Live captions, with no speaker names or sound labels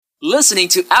Listening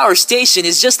to our station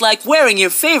is just like wearing your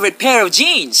favorite pair of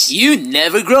jeans. You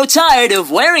never grow tired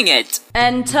of wearing it.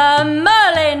 Enter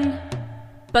Merlin.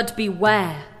 But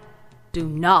beware, do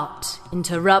not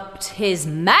interrupt his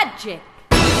magic.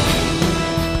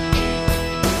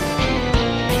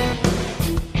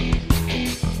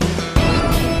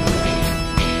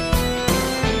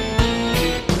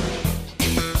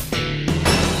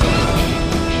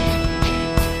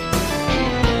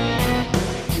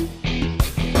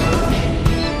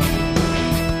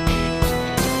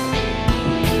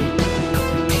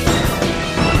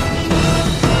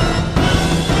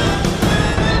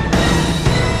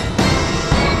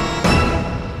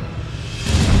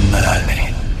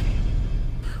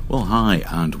 Well, hi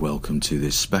and welcome to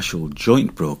this special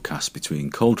joint broadcast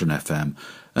between Cauldron FM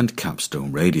and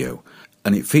Capstone Radio.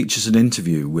 And it features an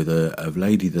interview with a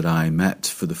lady that I met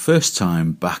for the first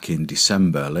time back in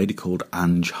December, a lady called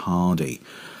Ange Hardy.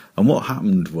 And what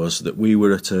happened was that we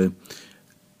were at a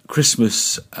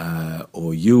Christmas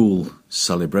or Yule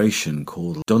celebration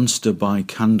called Dunster by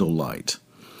Candlelight.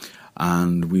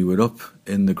 And we were up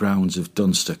in the grounds of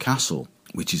Dunster Castle,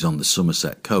 which is on the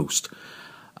Somerset coast,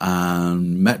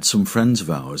 and met some friends of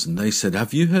ours, and they said,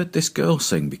 "Have you heard this girl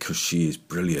sing? Because she is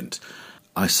brilliant."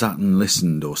 I sat and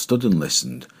listened, or stood and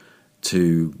listened,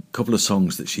 to a couple of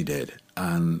songs that she did,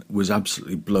 and was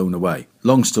absolutely blown away.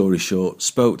 Long story short,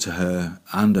 spoke to her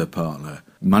and her partner,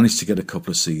 managed to get a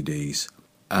couple of CDs,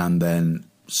 and then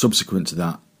subsequent to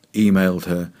that, emailed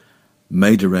her,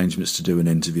 made arrangements to do an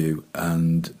interview,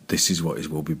 and this is what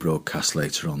will be broadcast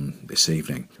later on this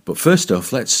evening. But first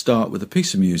off, let's start with a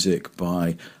piece of music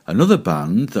by another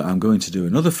band that I'm going to do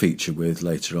another feature with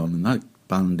later on, and that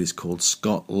band is called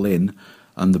Scott Lynn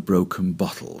and the Broken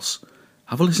Bottles.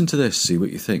 Have a listen to this, see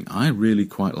what you think. I really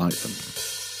quite like them.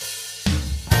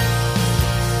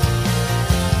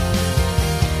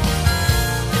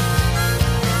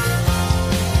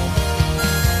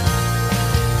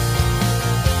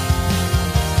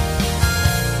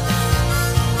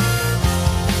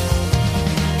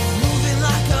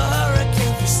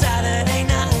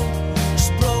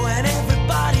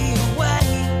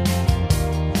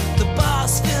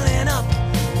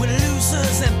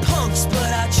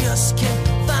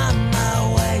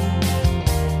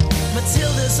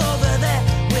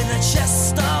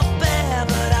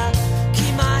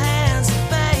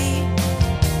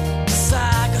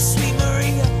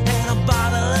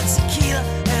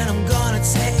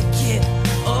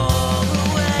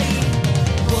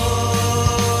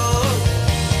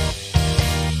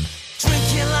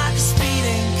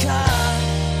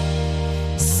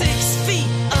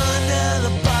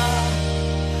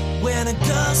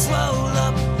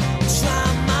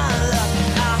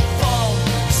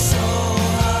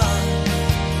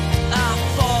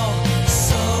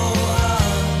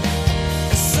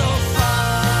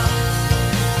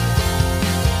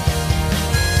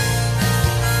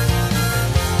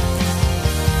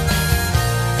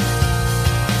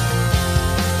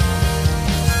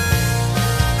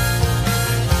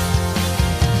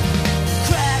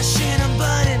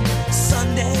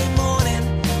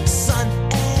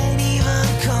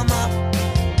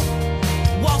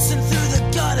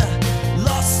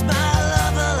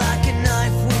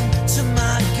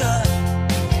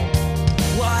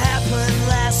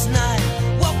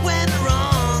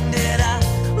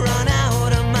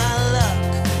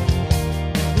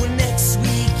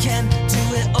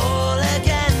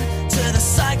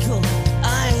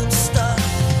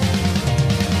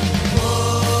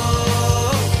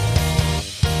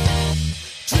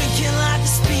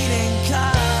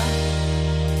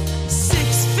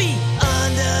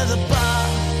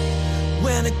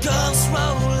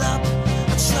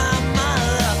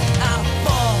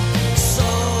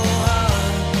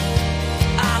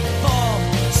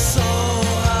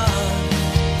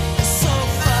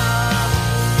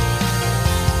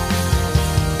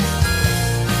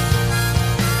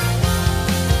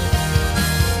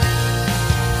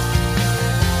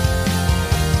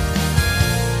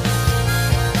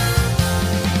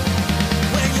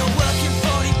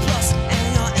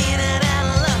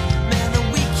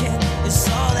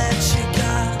 All that you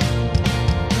got.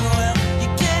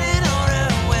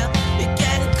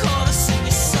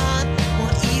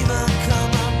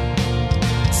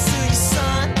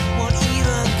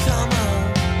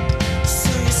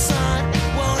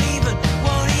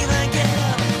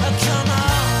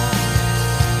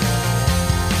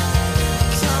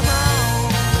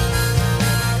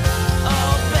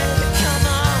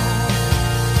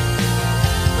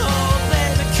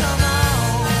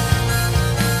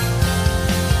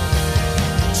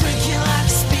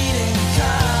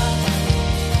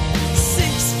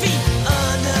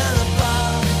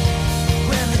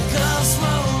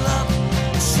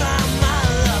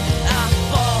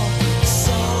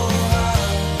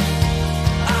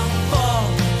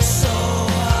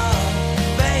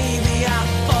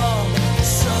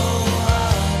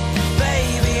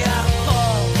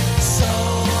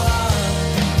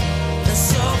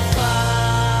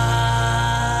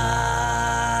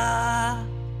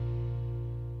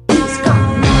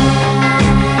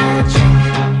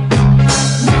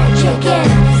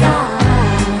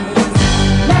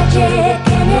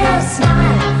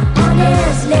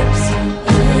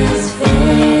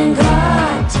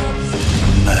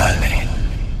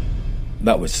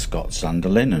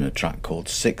 Sanderlin and a track called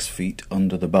 6 Feet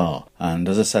Under the Bar. And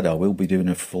as I said, I will be doing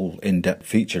a full in-depth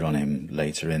feature on him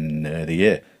later in the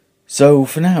year. So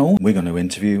for now, we're going to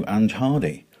interview Ange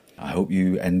Hardy. I hope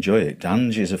you enjoy it.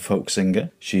 Ange is a folk singer.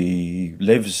 She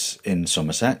lives in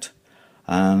Somerset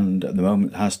and at the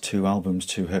moment has 2 albums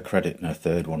to her credit and her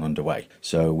 3rd one underway.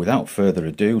 So without further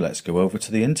ado, let's go over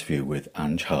to the interview with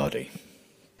Ange Hardy.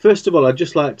 First of all, I'd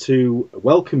just like to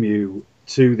welcome you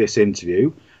to this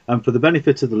interview. And for the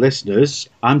benefit of the listeners,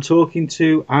 I'm talking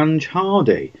to Ange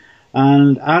Hardy.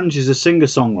 And Ange is a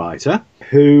singer-songwriter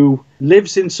who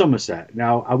lives in Somerset.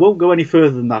 Now, I won't go any further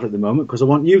than that at the moment because I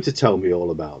want you to tell me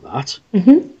all about that.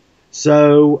 Mm-hmm.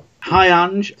 So, hi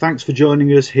Ange, thanks for joining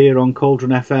us here on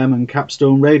Cauldron FM and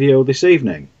Capstone Radio this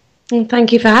evening.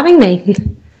 Thank you for having me.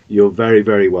 You're very,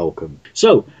 very welcome.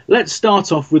 So, let's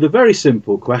start off with a very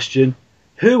simple question.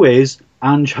 Who is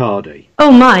Ange Hardy?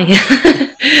 Oh my,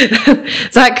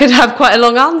 that could have quite a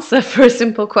long answer for a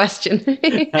simple question.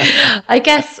 I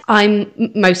guess I'm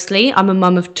a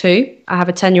mum of 2. I have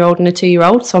a 10-year-old and a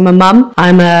 2-year-old, so I'm a mum,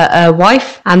 I'm a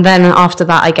wife, and then after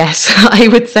that, I guess, I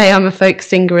would say I'm a folk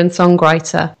singer and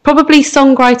songwriter. Probably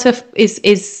songwriter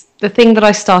is the thing that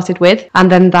I started with,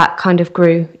 and then that kind of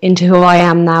grew into who I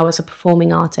am now as a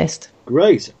performing artist.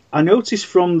 Great. I noticed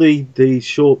from the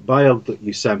short bio that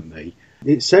you sent me,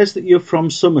 it says that you're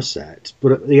from Somerset,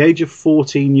 but at the age of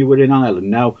 14 you were in Ireland.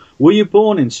 Now, were you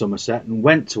born in Somerset and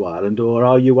went to Ireland, or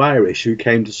are you Irish who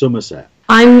came to Somerset?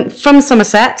 I'm from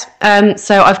Somerset,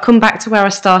 so I've come back to where I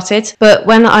started. But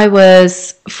when I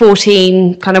was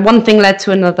 14, kind of one thing led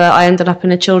to another. I ended up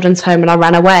in a children's home and I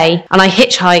ran away. And I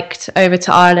hitchhiked over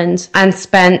to Ireland and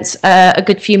spent a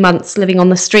good few months living on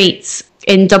the streets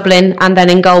in Dublin and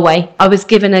then in Galway. I was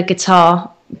given a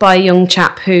guitar by a young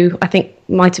chap who I think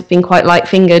might have been quite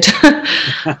light-fingered.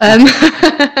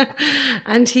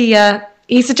 And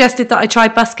he suggested that I try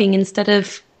busking instead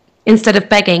of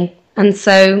begging. And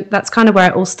so that's kind of where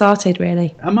it all started,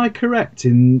 really. Am I correct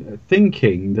in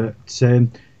thinking that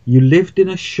you lived in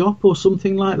a shop or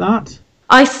something like that?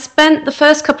 I spent the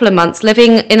first couple of months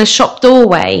living in a shop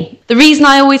doorway. The reason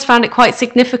I always found it quite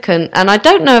significant, and I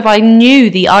don't know if I knew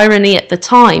the irony at the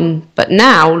time, but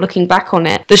now, looking back on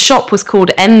it, the shop was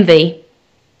called Envy.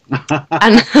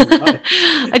 And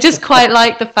I just quite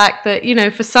like the fact that, you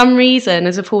know, for some reason,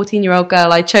 as a 14-year-old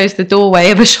girl, I chose the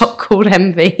doorway of a shop called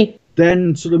Envy.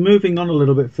 Then, sort of moving on a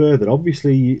little bit further,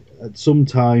 obviously, at some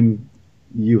time,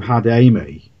 you had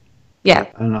Amy. Yeah.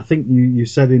 And I think you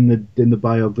said in the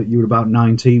bio that you were about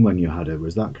 19 when you had her.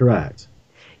 Was that correct?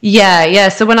 Yeah.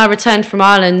 So when I returned from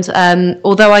Ireland,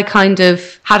 although I kind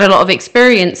of had a lot of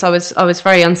experience, I was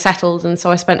very unsettled, and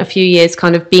so I spent a few years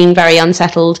kind of being very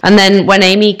unsettled. And then when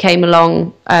Amy came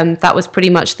along, that was pretty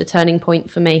much the turning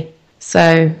point for me.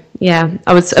 So yeah,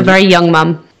 I was a very young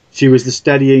mum. She was the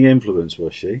steadying influence,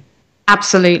 was she?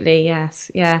 Absolutely, yes.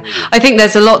 Yeah, I think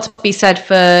there's a lot to be said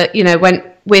for, you know, when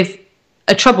with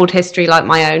a troubled history like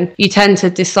my own, you tend to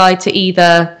decide to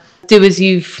either do as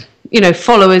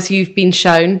follow as you've been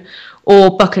shown,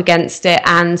 or buck against it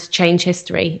and change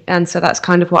history. And so that's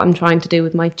kind of what I'm trying to do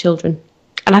with my children.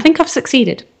 And I think I've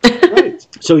succeeded. Right.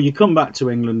 So you come back to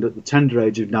England at the tender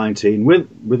age of 19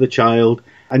 with a child,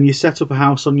 and you set up a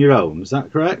house on your own. Is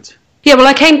that correct? Yeah, well,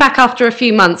 I came back after a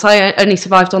few months. I only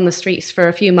survived on the streets for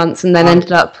a few months and then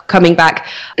ended up coming back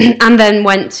and then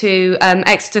went to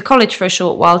Exeter College for a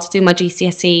short while to do my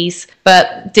GCSEs,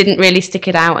 but didn't really stick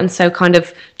it out, and so kind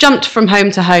of jumped from home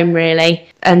to home, really,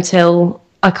 until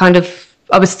I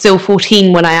was still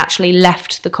 14 when I actually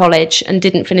left the college and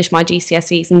didn't finish my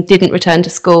GCSEs and didn't return to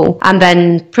school, and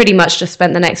then pretty much just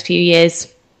spent the next few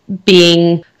years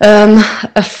being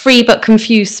a free but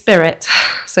confused spirit,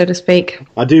 so to speak.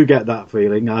 I do get that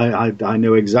feeling. I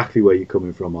know exactly where you're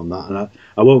coming from on that, and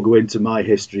I won't go into my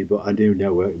history, but I do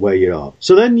know where you are.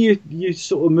 So then you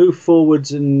sort of move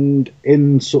forwards, and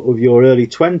in sort of your early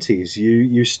 20s,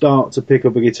 you start to pick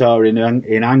up a guitar in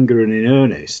anger and in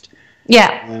earnest.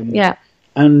 Yeah.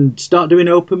 And start doing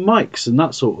open mics and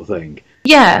that sort of thing.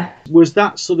 Yeah. Was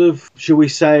that sort of, shall we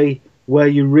say, where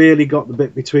you really got the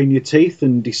bit between your teeth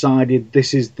and decided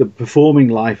this is the performing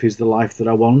life is the life that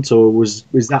I want, or was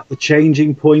that the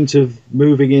changing point of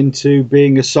moving into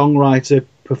being a songwriter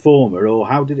performer, or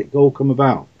how did it all come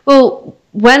about? Well,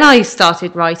 when I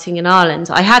started writing in Ireland,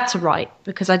 I had to write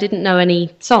because I didn't know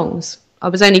any songs. I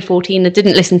was only 14 and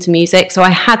didn't listen to music, so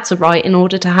I had to write in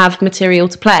order to have material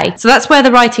to play. So that's where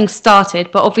the writing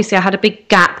started, but obviously I had a big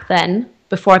gap then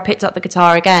before I picked up the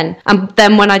guitar again. And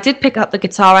then when I did pick up the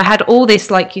guitar, I had all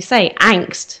this, like you say,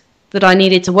 angst that I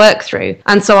needed to work through.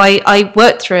 And so I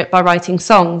worked through it by writing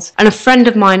songs. And a friend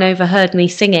of mine overheard me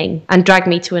singing and dragged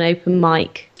me to an open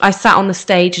mic. I sat on the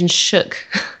stage and shook.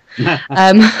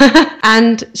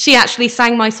 And she actually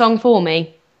sang my song for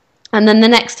me. And then the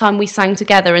next time we sang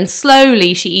together, and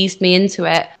slowly she eased me into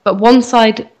it. But once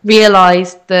I'd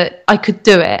realised that I could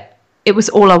do it, it was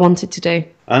all I wanted to do.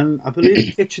 And I believe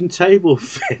the kitchen table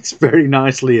fits very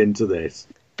nicely into this.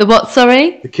 The what,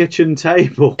 sorry? The kitchen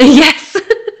table. Yes.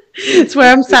 It's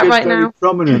where I'm sat right now.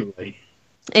 Prominently.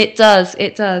 It does,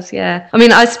 yeah. I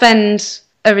mean, I spend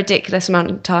a ridiculous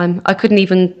amount of time. I couldn't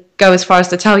even go as far as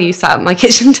to tell you sat at my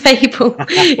kitchen table.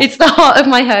 It's the heart of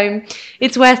my home.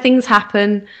 It's where things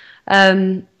happen.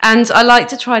 And I like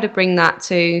to try to bring that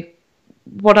to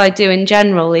what I do in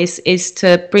general is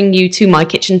to bring you to my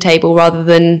kitchen table rather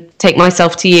than take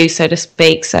myself to you, so to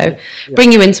speak. So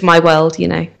bring you into my world, you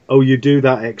know. Oh, you do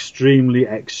that extremely,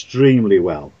 extremely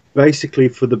well. Basically,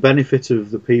 for the benefit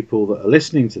of the people that are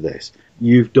listening to this,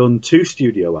 you've done 2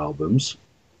 studio albums.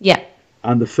 Yeah.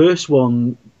 And the first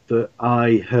one that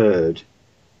I heard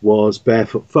was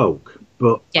Barefoot Folk,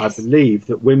 but yes. I believe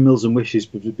that Windmills and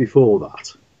Wishes was before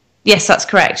that. Yes, that's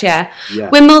correct, yeah.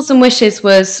 Windmills and Wishes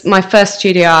was my first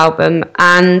studio album,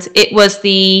 and it was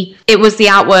the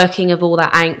outworking of all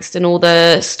that angst and all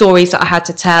the stories that I had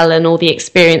to tell and all the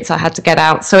experience I had to get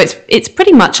out. So it's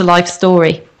pretty much a life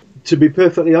story. To be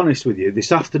perfectly honest with you,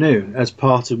 this afternoon, as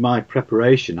part of my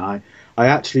preparation, I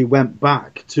actually went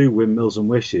back to Windmills and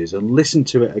Wishes and listened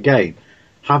to it again,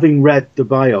 having read the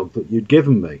biog that you'd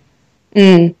given me.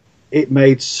 It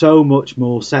made so much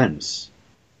more sense.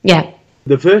 Yeah.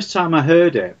 The first time I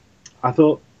heard it, I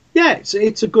thought, yeah,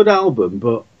 it's a good album,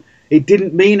 but it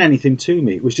didn't mean anything to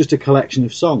me. It was just a collection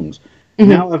of songs.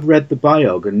 Now I've read the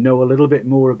biog and know a little bit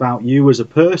more about you as a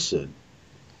person,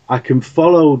 I can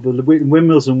follow the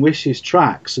Windmills and Wishes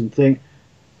tracks and think,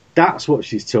 that's what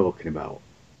she's talking about.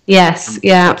 Yes,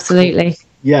 yeah, absolutely.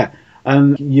 Yeah,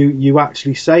 and you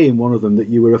actually say in one of them that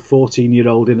you were a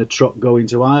 14-year-old in a truck going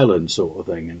to Ireland sort of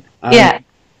thing. And yeah.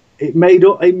 It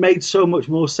made so much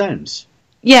more sense.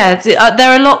 Yeah,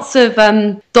 there are lots of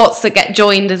dots that get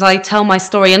joined as I tell my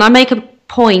story, and I make a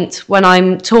point when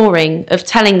I'm touring of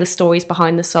telling the stories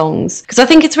behind the songs, because I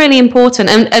think it's really important,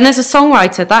 and as a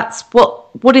songwriter, that's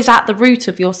what is at the root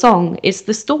of your song is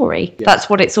the story. Yeah. That's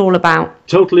what it's all about.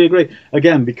 Totally agree.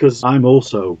 Again, because I'm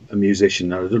also a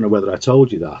musician, I don't know whether I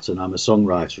told you that, and I'm a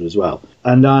songwriter as well,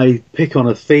 and I pick on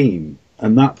a theme,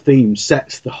 and that theme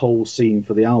sets the whole scene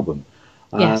for the album.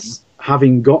 Yes.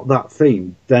 Having got that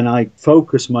theme, then I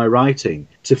focus my writing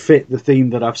to fit the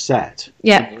theme that I've set.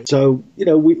 Yeah. So,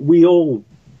 we all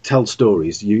tell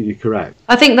stories, you're correct.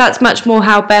 I think that's much more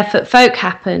how Barefoot Folk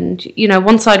happened.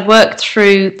 Once I'd worked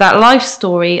through that life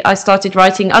story, I started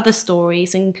writing other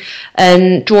stories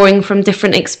and drawing from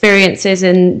different experiences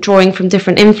and drawing from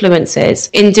different influences.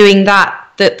 In doing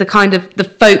that, the kind of the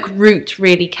folk root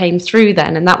really came through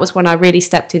then, and that was when I really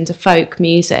stepped into folk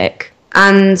music.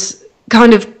 And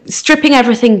kind of stripping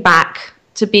everything back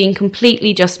to being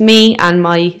completely just me and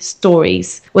my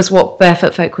stories was what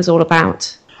Barefoot Folk was all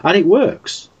about. And it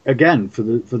works. Again, for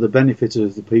the benefit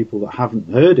of the people that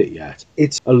haven't heard it yet,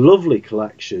 it's a lovely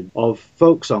collection of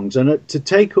folk songs. And to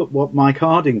take up what Mike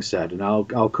Harding said, and I'll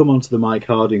come on to the Mike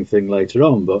Harding thing later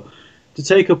on, but to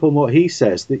take up on what he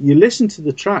says, that you listen to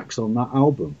the tracks on that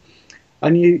album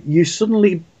and you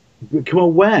suddenly become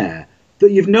aware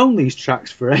that you've known these tracks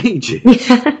for ages.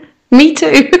 Yeah. Me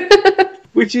too.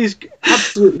 Which is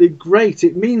absolutely great.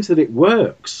 It means that it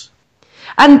works.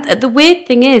 And the weird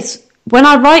thing is, when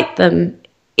I write them,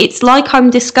 it's like I'm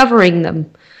discovering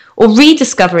them, or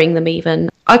rediscovering them even.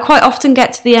 I quite often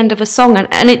get to the end of a song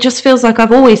and it just feels like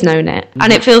I've always known it. Mm-hmm.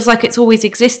 And it feels like it's always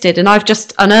existed and I've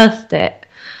just unearthed it.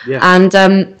 Yeah.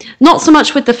 And not so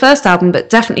much with the first album, but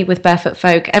definitely with Barefoot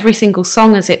Folk. Every single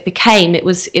song as it became, it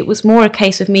was more a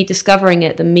case of me discovering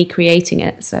it than me creating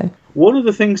it. So one of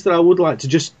the things that I would like to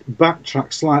just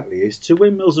backtrack slightly is to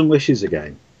Windmills and Wishes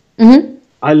again. Mm-hmm.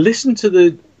 I listened to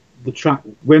the track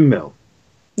Windmill.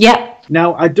 Yeah.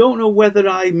 Now, I don't know whether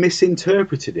I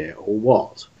misinterpreted it or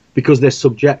what, because they're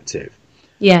subjective.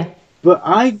 Yeah. But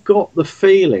I got the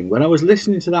feeling, when I was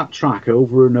listening to that track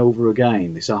over and over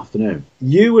again this afternoon,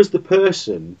 you as the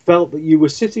person felt that you were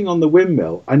sitting on the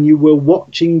windmill and you were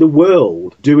watching the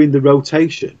world doing the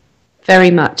rotation.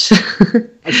 Very much.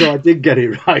 So I did get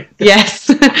it right. Yes.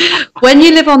 When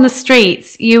you live on the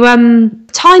streets,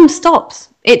 time stops.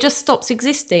 It just stops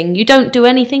existing. You don't do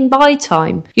anything by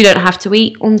time. You don't have to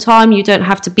eat on time. You don't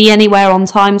have to be anywhere on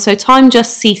time. So time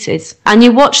just ceases. And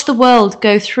you watch the world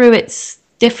go through its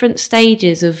different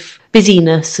stages of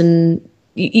busyness, and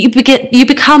you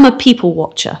become a people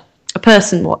watcher, a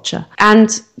person watcher.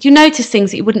 And you notice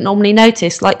things that you wouldn't normally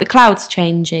notice, like the clouds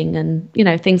changing and, you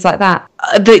know, things like that.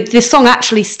 The song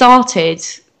actually started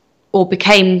or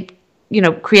became, you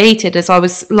know, created as I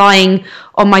was lying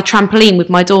on my trampoline with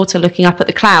my daughter looking up at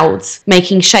the clouds,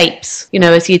 making shapes, you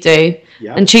know, as you do,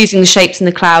 and choosing the shapes in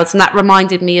the clouds. And that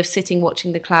reminded me of sitting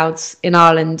watching the clouds in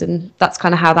Ireland. And that's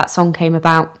kind of how that song came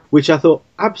about. Which I thought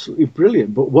absolutely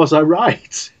brilliant, but was I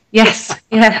right? Yes,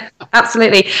 yeah,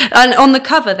 absolutely. And on the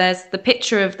cover, there's the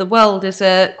picture of the world as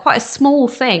quite a small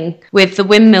thing, with the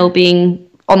windmill being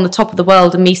on the top of the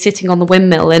world and me sitting on the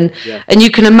windmill, and you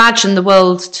can imagine the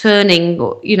world turning,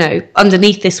 you know,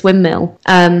 underneath this windmill,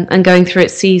 and going through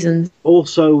its seasons.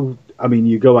 Also, I mean,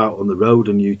 you go out on the road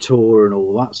and you tour and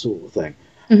all that sort of thing,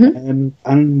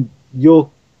 and you're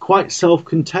quite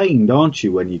self-contained, aren't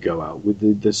you, when you go out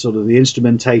with the sort of the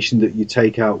instrumentation that you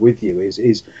take out with you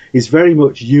is very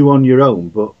much you on your own,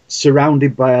 but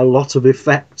surrounded by a lot of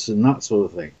effects and that sort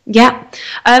of thing. Yeah.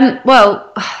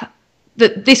 Well,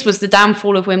 this was the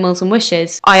downfall of Windmills and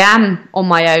Wishes. I am on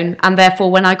my own, and therefore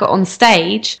when I got on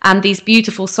stage and these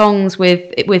beautiful songs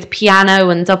with piano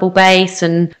and double bass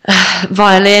and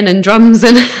violin and drums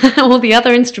and all the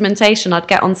other instrumentation, I'd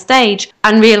get on stage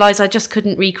and realise I just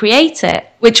couldn't recreate it,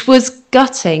 which was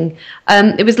gutting.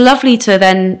 It was lovely to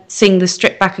then sing the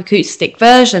stripped back acoustic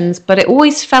versions, but it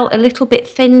always felt a little bit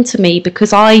thin to me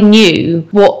because I knew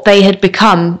what they had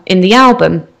become in the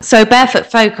album. So Barefoot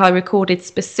Folk I recorded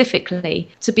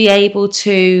specifically to be able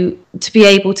to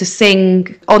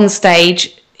sing on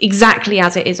stage exactly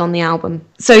as it is on the album.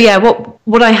 So yeah,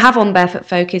 what I have on Barefoot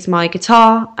Folk is my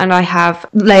guitar, and I have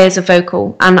layers of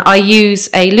vocal, and I use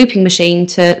a looping machine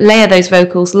to layer those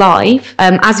vocals live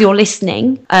as you're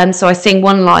listening. So I sing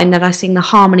one line, then I sing the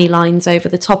harmony lines over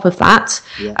the top of that,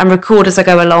 and record as I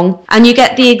go along, and you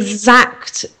get the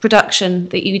exact production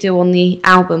that you do on the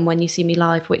album when you see me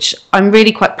live, which I'm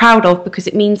really quite proud of, because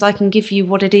it means I can give you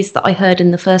what it is that I heard in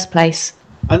the first place.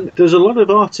 And there's a lot of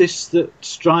artists that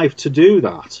strive to do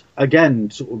that.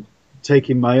 Again, sort of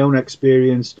taking my own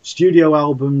experience, studio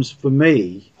albums for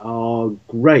me are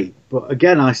great. But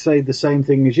again, I say the same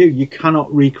thing as you. You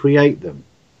cannot recreate them.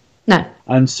 No.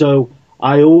 And so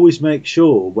I always make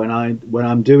sure when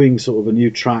I'm doing sort of a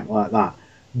new track like that,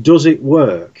 does it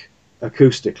work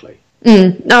acoustically?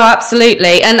 No,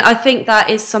 absolutely. And I think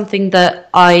that is something that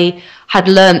I had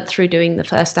learnt through doing the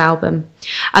first album.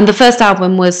 And the first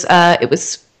album was, it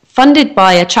was funded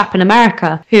by a chap in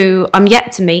America who I'm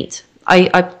yet to meet.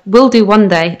 I will do one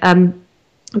day.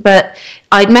 But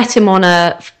I'd met him on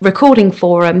a recording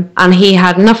forum, and he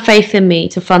had enough faith in me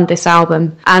to fund this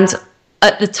album. And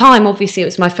at the time, obviously, it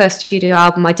was my first studio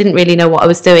album. I didn't really know what I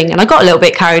was doing, and I got a little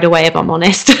bit carried away, if I'm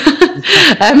honest.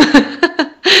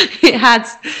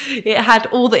 It had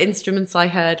all the instruments I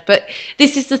heard, but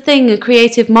this is the thing, a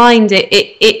creative mind,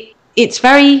 it's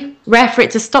very rare for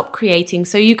it to stop creating,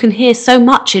 so you can hear so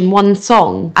much in one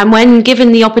song, and when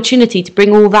given the opportunity to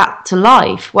bring all that to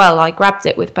life, well, I grabbed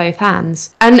it with both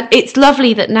hands. And it's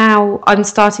lovely that now I'm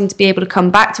starting to be able to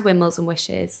come back to Windmills and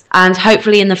Wishes, and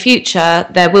hopefully in the future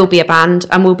there will be a band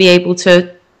and we'll be able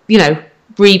to, you know,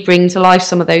 re-bring to life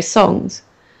some of those songs.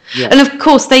 Yeah. And of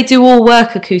course they do all work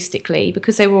acoustically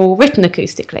because they were all written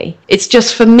acoustically. It's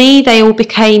just for me they all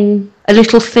became a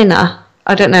little thinner.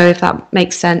 I don't know if that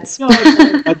makes sense. No,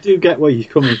 I do get where you're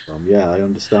coming from. Yeah, I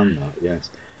understand that,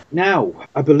 yes. Now,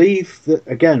 I believe that,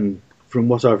 again, from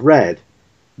what I've read,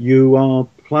 you are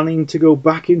planning to go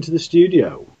back into the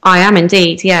studio. I am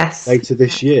indeed, yes. Later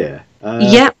this year.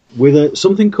 Yep. With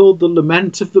something called The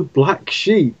Lament of the Black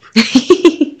Sheep.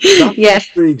 That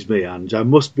intrigues me, Ange, I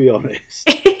must be honest.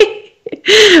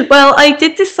 Well, I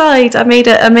did decide, I made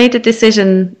a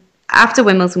decision after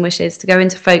Windmills and Wishes to go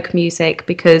into folk music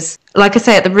because, like I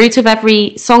say, at the root of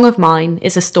every song of mine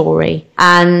is a story,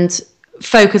 and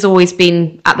folk has always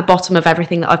been at the bottom of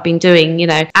everything that I've been doing, you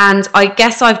know, and I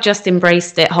guess I've just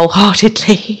embraced it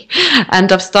wholeheartedly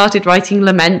and I've started writing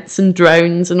laments and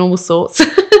drones and all sorts.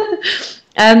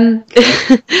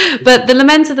 But The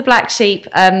Lament of the Black Sheep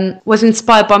was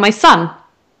inspired by my son.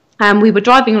 We were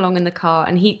driving along in the car,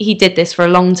 and he did this for a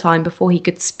long time before he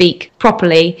could speak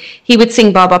properly. He would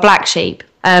sing Baa Baa Black Sheep,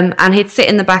 and he'd sit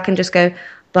in the back and just go,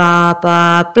 Baa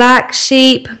Baa Black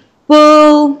Sheep,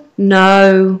 wool,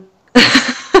 no.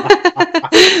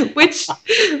 Which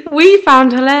we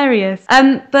found hilarious.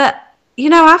 But, you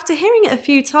know, after hearing it a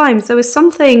few times, there was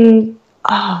something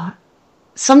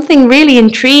something really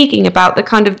intriguing about the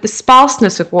kind of the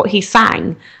sparseness of what he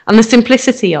sang and the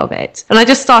simplicity of it. And I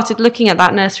just started looking at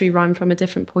that nursery rhyme from a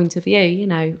different point of view. You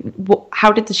know,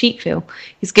 how did the sheep feel?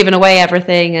 He's given away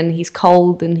everything, and he's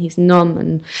cold and he's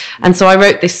numb. And so I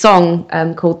wrote this song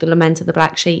called The Lament of the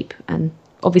Black Sheep, and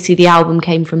obviously the album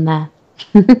came from there.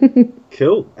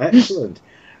 Cool, excellent.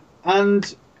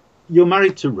 And you're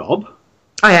married to Rob?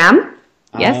 I am,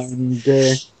 yes.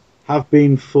 And have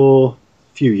been for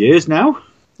a few years now?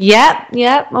 Yeah,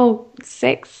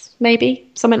 6,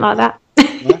 maybe, something like that.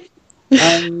 Yeah.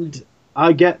 And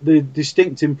I get the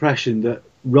distinct impression that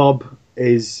Rob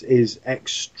is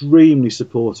extremely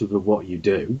supportive of what you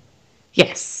do.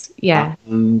 Yes, yeah.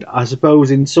 And I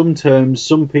suppose in some terms,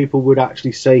 some people would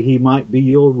actually say he might be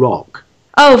your rock.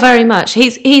 Oh, very much.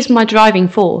 He's my driving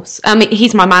force. I mean,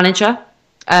 he's my manager.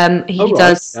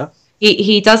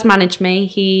 He does manage me.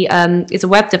 He is a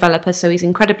web developer, so he's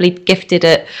incredibly gifted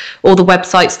at all the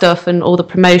website stuff and all the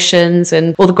promotions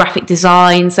and all the graphic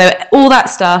design. So all that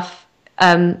stuff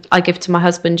I give to my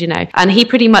husband, you know, and he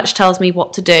pretty much tells me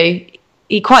what to do.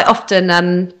 He'll quite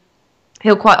often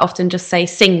just say,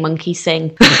 "Sing, monkey,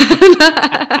 sing."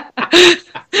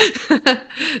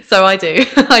 So I do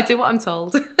what I'm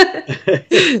told.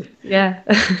 Yeah.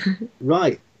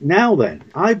 Right. Now then,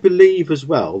 I believe as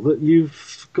well that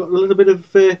you've got a little bit of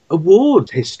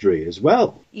award history as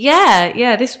well.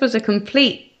 Yeah, this was a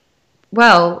complete,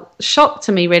 shock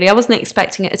to me, really. I wasn't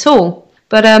expecting it at all.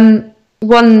 But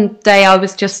one day a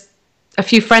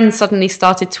few friends suddenly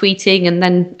started tweeting, and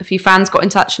then a few fans got in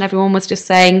touch, and everyone was just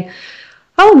saying,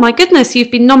 "Oh my goodness,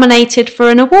 you've been nominated for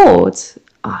an award."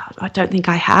 I don't think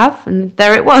I have, and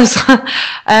there it was.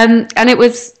 And it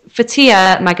was for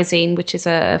Tia magazine, which is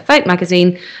a folk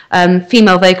magazine,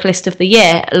 Female Vocalist of the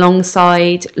Year,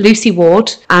 alongside Lucy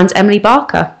Ward and Emily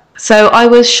Barker. So I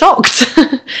was shocked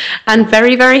and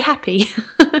very, very happy.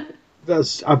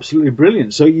 That's absolutely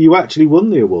brilliant. So you actually won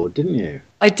the award, didn't you?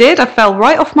 I did. I fell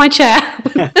right off my chair.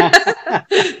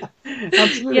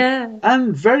 Absolutely. Yeah.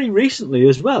 And very recently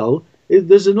as well,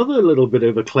 there's another little bit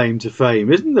of a claim to fame,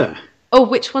 isn't there? Oh,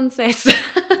 which one's this? This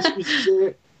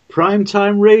was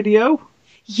Primetime Radio.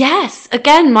 Yes,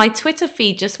 again, my Twitter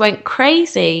feed just went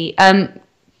crazy,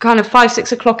 kind of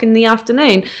 5-6 o'clock in the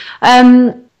afternoon.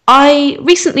 I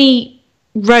recently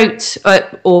wrote,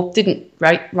 or didn't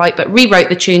write, but rewrote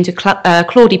the tune to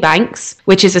Claudie Banks,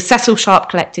 which is a Cecil Sharp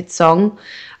collected song,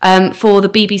 for the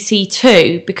BBC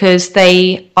Two, because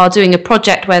they are doing a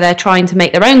project where they're trying to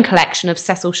make their own collection of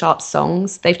Cecil Sharp's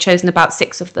songs. They've chosen about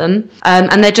 6 of them,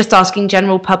 and they're just asking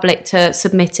general public to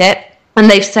submit it. And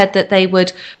they've said that they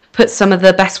would put some of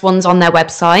the best ones on their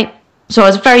website. So I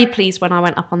was very pleased when I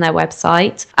went up on their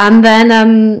website. And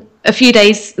then a few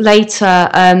days later,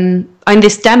 in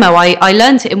this demo, I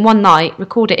learned it in one night,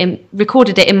 recorded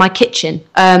it in my kitchen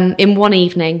in one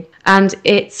evening. And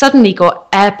it suddenly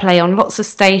got airplay on lots of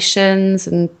stations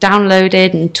and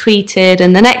downloaded and tweeted.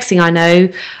 And the next thing I know,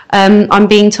 I'm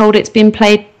being told it's been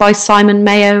played by Simon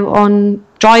Mayo on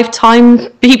Drive Time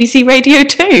BBC Radio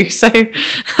 2. So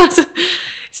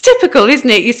it's typical, isn't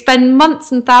it? You spend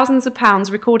months and thousands of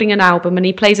pounds recording an album, and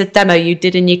he plays a demo you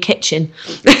did in your kitchen.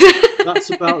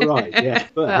 That's about right, yeah.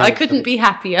 But I couldn't be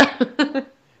happier.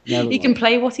 He can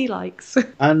play what he likes.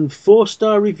 And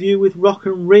 4-star review with Rock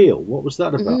and Reel. What was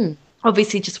that about?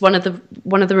 Obviously, just one of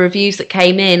the reviews that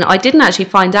came in. I didn't actually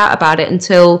find out about it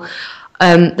until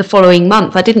the following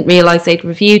month. I didn't realise they'd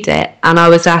reviewed it, and I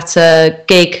was at a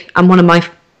gig, and one of my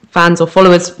fans or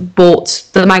followers bought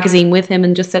the magazine with him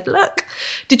and just said, "Look,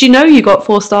 did you know you got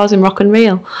 4 stars in Rock and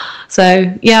Reel?" So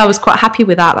yeah, I was quite happy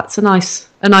with that. That's a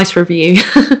nice review.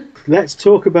 Let's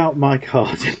talk about Mike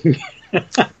Harding.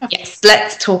 Yes,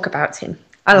 let's talk about him.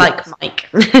 I like Mike.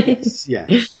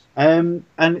 Yes. And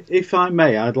if I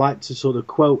may, I'd like to sort of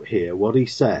quote here what he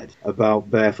said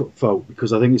about Barefoot Folk,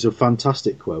 because I think it's a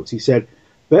fantastic quote. He said,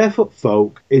 "Barefoot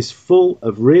Folk is full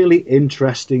of really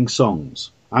interesting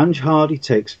songs. Ange Hardy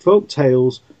takes folk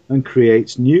tales and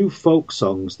creates new folk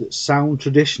songs that sound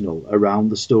traditional around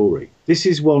the story. This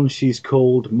is one she's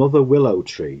called Mother Willow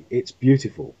Tree. It's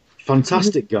beautiful."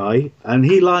 Fantastic guy, and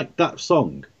he liked that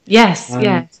song. Yes, and,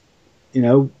 yes. You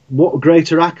know, what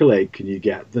greater accolade can you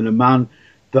get than a man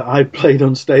that I played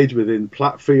on stage with in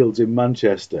Platt Fields in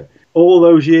Manchester all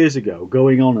those years ago,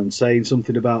 going on and saying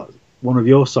something about one of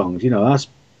your songs? You know, that's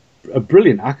a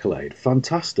brilliant accolade.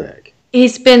 Fantastic.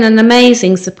 He's been an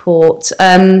amazing support.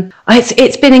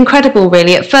 It's been incredible,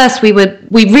 really. At first, we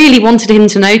really wanted him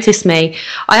to notice me.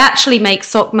 I actually make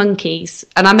sock monkeys,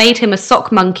 and I made him a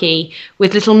sock monkey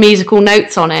with little musical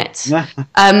notes on it,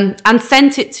 and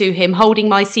sent it to him, holding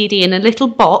my CD in a little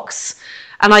box,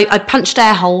 and I punched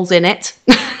air holes in it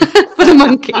for the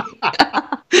monkey.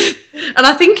 And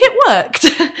I think it worked.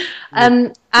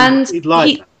 And he'd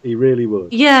like that. He really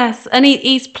would. Yes, and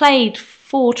he's played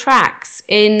 4 tracks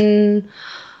since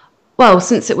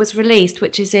it was released,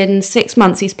 which is in 6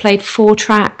 months. He's played 4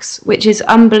 tracks, which is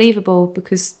unbelievable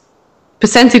because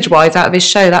percentage-wise out of his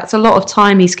show, that's a lot of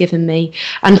time he's given me,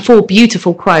 and 4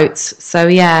 beautiful quotes. So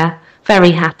yeah,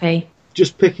 very happy.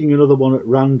 Just picking another one at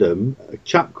random, a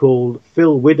chap called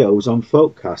Phil Widows on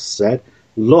Folkcast said,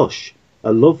 Lush,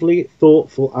 a lovely,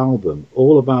 thoughtful album,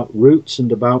 all about roots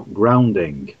and about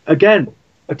grounding. Again,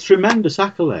 a tremendous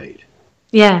accolade.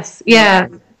 Yes, yeah.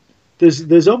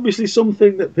 There's obviously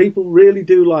something that people really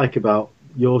do like about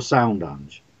your sound,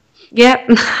 Ange. Yep,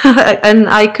 and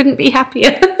I couldn't be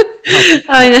happier.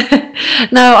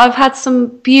 No, I've had some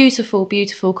beautiful,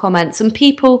 beautiful comments, and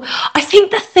people. I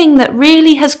think the thing that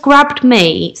really has grabbed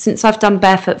me since I've done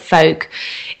Barefoot Folk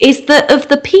is that of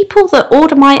the people that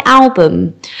order my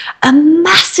album, a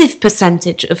massive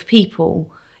percentage of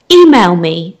people email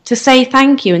me to say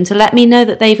thank you and to let me know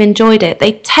that they've enjoyed it.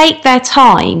 They take their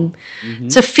time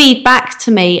to feed back to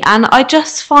me, and I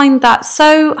just find that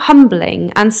so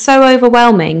humbling and so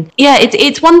overwhelming. Yeah,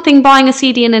 it's one thing buying a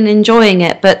CD and enjoying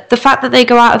it, but the fact that they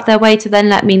go out of their way to then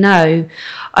let me know,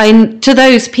 to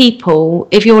those people,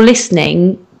 if you're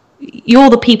listening, you're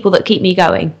the people that keep me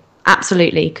going.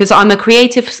 Absolutely, because I'm a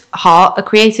creative heart, a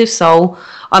creative soul.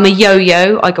 I'm a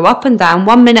yo-yo. I go up and down.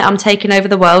 1 minute I'm taking over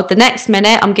the world. The next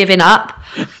minute I'm giving up.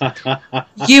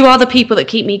 You are the people that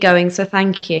keep me going, so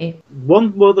thank you.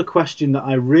 One other question that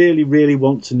I really, really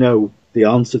want to know the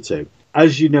answer to.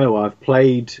 As you know, I've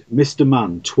played Mr.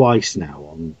 Man twice now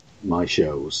on my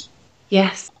shows.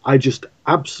 Yes. I just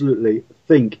absolutely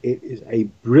think it is a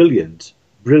brilliant,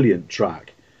 brilliant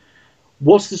track.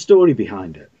 What's the story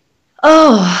behind it?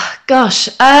 Oh, gosh.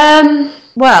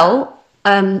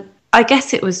 I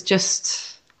guess it was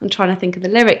just... I'm trying to think of the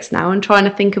lyrics now and trying to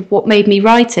think of what made me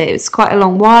write it. It was quite a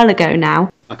long while ago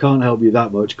now. I can't help you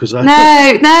that much because I...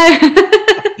 No.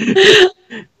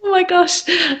 Oh my gosh.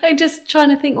 I'm just trying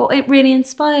to think what it really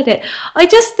inspired it. I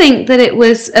just think that it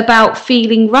was about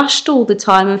feeling rushed all the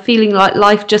time and feeling like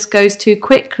life just goes too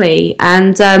quickly.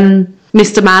 And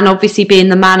Mr. Man obviously being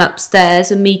the man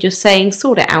upstairs and me just saying,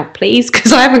 sort it out, please,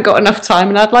 because I haven't got enough time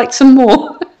and I'd like some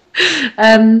more.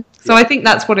 So I think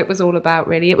that's what it was all about,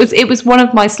 really. It was one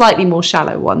of my slightly more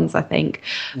shallow ones, I think.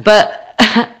 But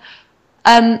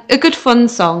a good fun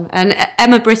song. And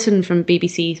Emma Britton from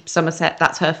BBC Somerset,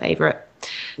 that's her favourite.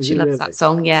 She loves that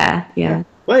song, yeah.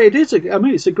 Well, it is.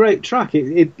 It's a great track.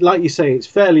 It like you say, it's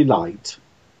fairly light.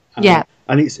 Yeah.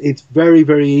 And it's very,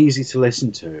 very easy to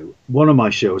listen to. One of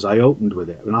my shows, I opened with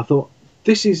it, and I thought,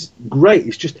 this is great.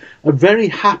 It's just a very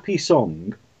happy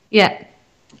song. Yeah.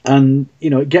 And,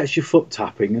 it gets your foot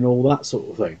tapping and all that sort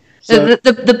of thing. So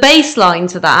the bass line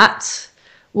to that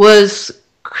was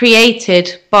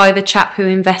created by the chap who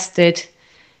invested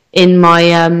in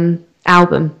my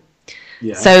album.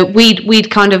 Yeah. So we'd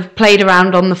kind of played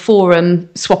around on the forum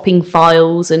swapping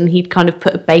files, and he'd kind of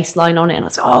put a bass line on it, and I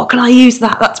said, "Oh, can I use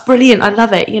that? That's brilliant! I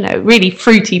love it." Really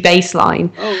fruity bass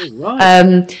line. Oh,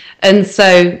 right. And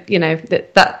so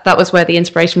that was where the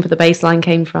inspiration for the bass line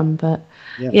came from. But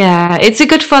yeah, it's a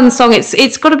good fun song.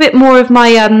 It's got a bit more of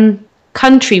my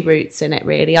country roots in it,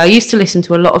 really. I used to listen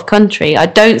to a lot of country. I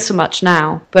don't so much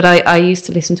now, but I used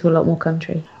to listen to a lot more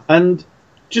country. And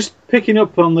just picking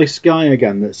up on this guy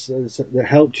again that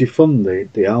helped you fund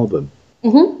the album.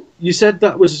 Mm-hmm. You said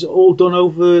that was all done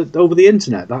over the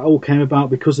internet. That all came about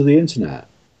because of the internet.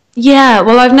 Yeah,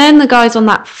 well, I've known the guys on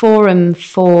that forum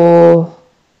for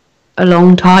a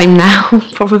long time now,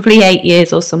 probably 8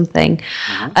 years or something.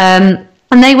 Mm-hmm.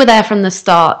 And they were there from the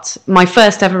start. My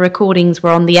first ever recordings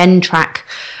were on the N-Track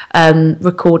home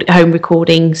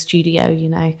recording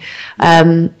studio,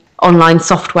 online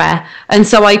software. And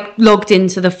so I logged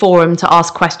into the forum to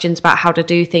ask questions about how to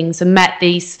do things and met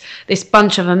this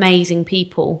bunch of amazing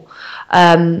people.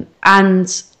 And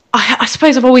I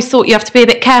suppose I've always thought you have to be a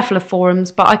bit careful of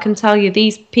forums, but I can tell you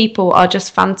these people are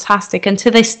just fantastic. And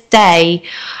to this day,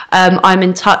 I'm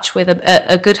in touch with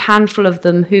a good handful of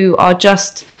them who are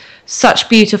just such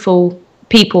beautiful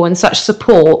people and such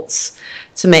supports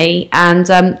to me, and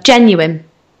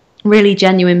really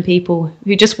genuine people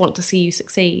who just want to see you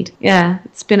succeed. Yeah,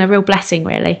 it's been a real blessing,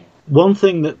 really. One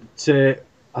thing that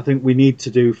I think we need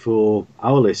to do for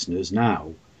our listeners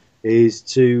now is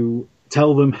to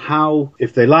tell them how,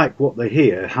 if they like what they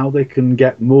hear, how they can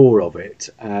get more of it.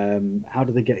 How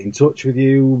do they get in touch with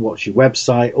you? What's your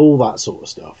website? All that sort of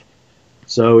stuff.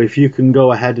 So if you can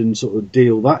go ahead and sort of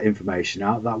deal that information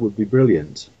out, that would be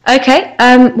brilliant. Okay.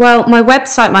 Well, my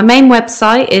main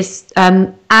website is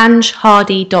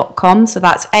angehardy.com. So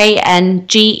that's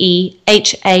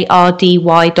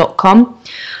ANGEHARDY.com.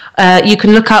 You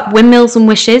can look up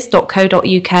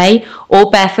windmillsandwishes.co.uk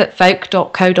or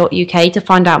barefootfolk.co.uk to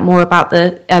find out more about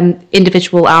the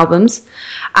individual albums.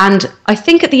 And I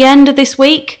think at the end of this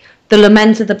week, the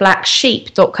Lament of the Black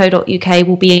Sheep.co.uk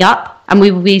will be up, and we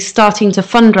will be starting to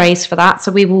fundraise for that.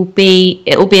 So it will be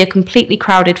a completely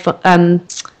crowded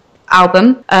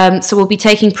album. So we'll be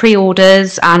taking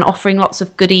pre-orders and offering lots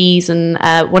of goodies and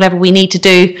whatever we need to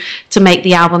do to make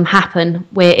the album happen.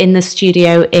 We're in the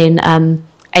studio in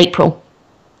April.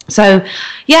 So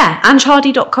yeah,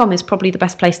 angehardy.com is probably the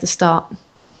best place to start.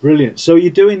 Brilliant. So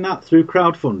you're doing that through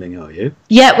crowdfunding, are you?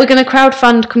 Yeah, we're going to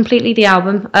crowdfund completely the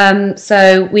album.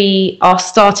 So we are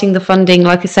starting the funding,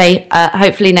 like I say,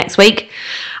 hopefully next week.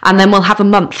 And then we'll have a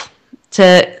month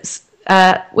to...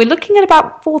 we're looking at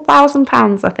about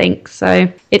 £4,000, I think.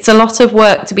 So it's a lot of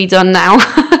work to be done now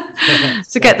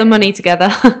to get the money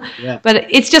together. Yeah. But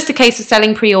it's just a case of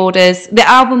selling pre-orders. The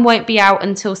album won't be out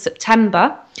until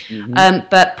September,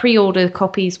 but pre-order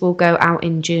copies will go out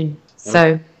in June.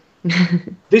 So...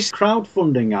 This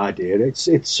crowdfunding idea, it's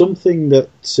something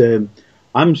that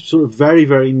I'm sort of very,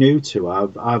 very new to.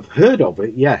 I've heard of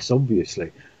it, yes,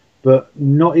 obviously, but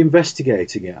not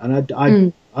investigating it.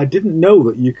 And I didn't know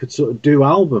that you could sort of do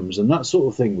albums and that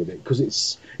sort of thing with it, because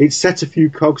it's set a few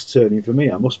cogs turning for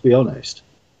me, I must be honest.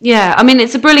 Yeah, I mean,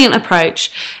 it's a brilliant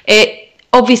approach. It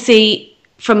obviously,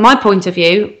 from my point of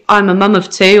view, I'm a mum of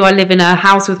two. I live in a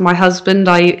house with my husband.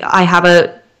 I have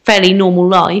a fairly normal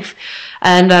life,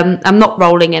 and I'm not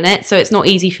rolling in it, so it's not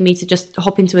easy for me to just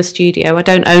hop into a studio. I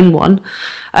don't own one.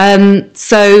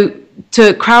 So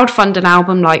to crowdfund an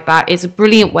album like that is a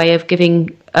brilliant way of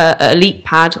giving a leap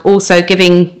pad, also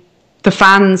giving the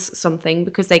fans something,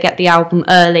 because they get the album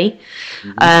early,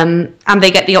 and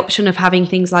they get the option of having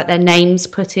things like their names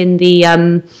put in the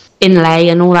inlay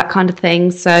and all that kind of thing.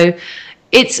 So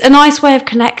it's a nice way of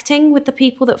connecting with the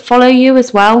people that follow you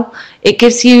as well. It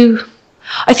gives you...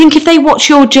 I think if they watch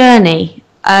your journey,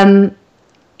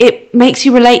 it makes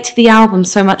you relate to the album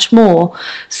so much more.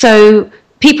 So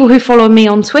people who follow me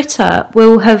on Twitter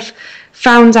will have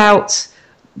found out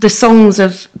the songs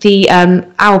of the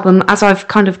album as I've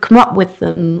kind of come up with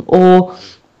them, or,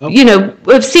 you know,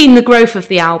 have seen the growth of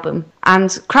the album. And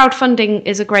crowdfunding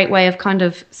is a great way of kind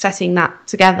of setting that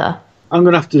together. I'm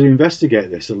going to have to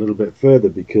investigate this a little bit further,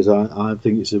 because I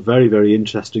think it's a very, very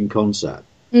interesting concept.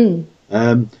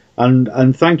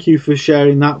 And thank you for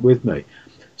sharing that with me.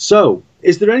 So,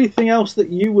 is there anything else that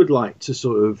you would like to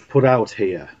sort of put out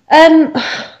here?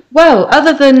 Well,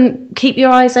 other than keep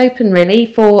your eyes open, really,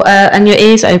 for and your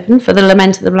ears open for the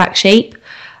Lament of the Black Sheep.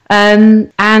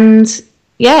 And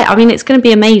yeah, I mean, it's going to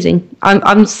be amazing.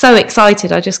 I'm so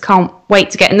excited. I just can't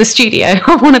wait to get in the studio.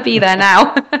 I want to be there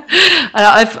now.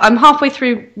 I'm halfway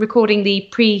through recording the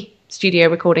pre-studio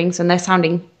recordings, and they're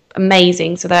sounding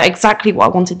amazing. So they're exactly what I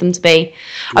wanted them to be.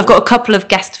 Yeah. I've got a couple of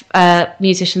guest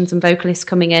musicians and vocalists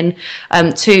coming in,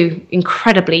 two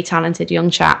incredibly talented young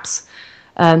chaps,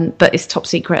 but it's top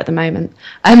secret at the moment,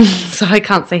 so I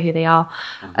can't say who they are.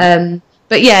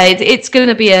 But yeah, it's going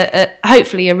to be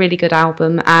hopefully a really good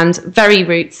album, and very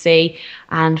rootsy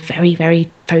and very, very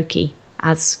folky,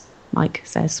 as Mike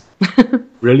says.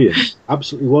 Brilliant,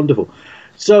 absolutely wonderful.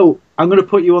 So I'm going to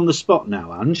put you on the spot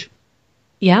now, Ange.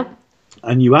 Yeah.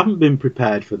 And you haven't been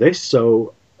prepared for this,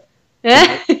 so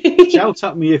shout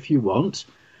at me if you want.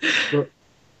 But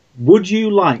would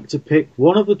you like to pick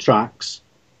one of the tracks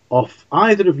off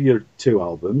either of your two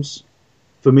albums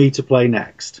for me to play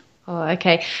next? Oh,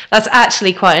 okay. That's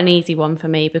actually quite an easy one for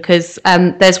me, because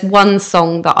there's one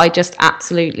song that I just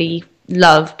absolutely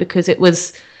love, because it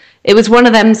was one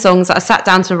of them songs that I sat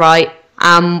down to write.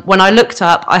 When I looked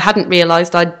up, I hadn't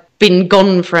realised I'd been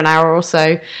gone for an hour or so,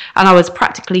 and I was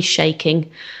practically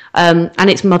shaking. And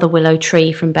it's Mother Willow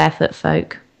Tree from Barefoot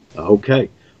Folk.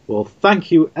 Okay. Well, thank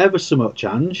you ever so much,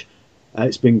 Ange.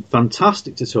 It's been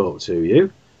fantastic to talk to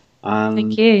you.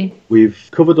 Thank you. We've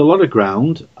covered a lot of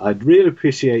ground. I'd really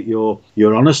appreciate your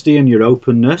honesty and your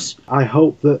openness. I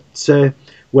hope that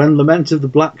when Lament of the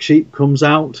Black Sheep comes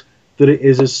out, that it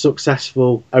is as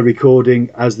successful a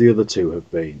recording as the other two have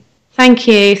been. Thank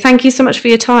you. Thank you so much for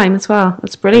your time as well.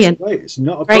 That's brilliant. That's great. It's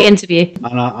not a great interview.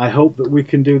 And I hope that we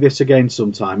can do this again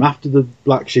sometime after the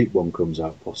Black Sheep one comes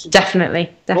out, possibly. Definitely.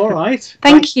 All right.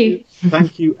 Thank you.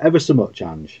 Thank you ever so much,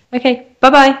 Ange. Okay.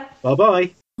 Bye-bye.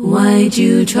 Bye-bye. Why'd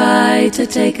you try to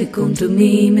take a gun to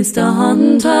me, Mr.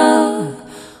 Hunter?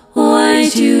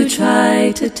 Why'd you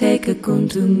try to take a gun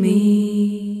to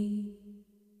me?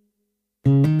 Two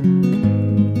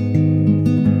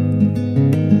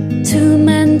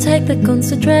men take the guns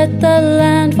to tread the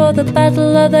land for the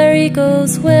battle of their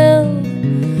egos' will.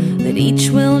 But each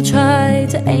will try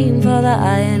to aim for the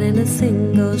iron, and a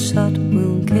single shot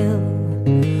will kill.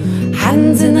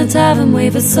 Hands in the tavern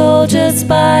wave as soldiers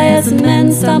by, as the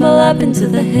men stumble up into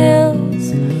the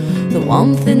hills. The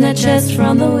warmth in their chest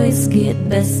from the whiskey, at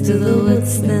best to the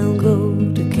woods they'll go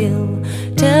to kill.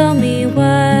 Tell me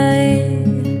why,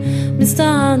 Mr.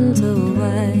 Hunter,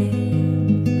 why?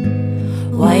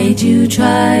 Why'd you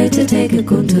try to take a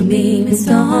gun to me,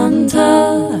 Mr.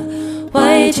 Hunter?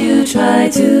 Why'd you try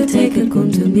to take a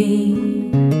gun to me?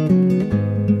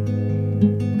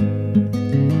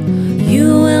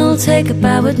 You will take a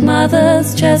bowed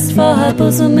mother's chest, for her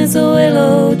bosom is a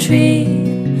willow tree.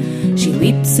 She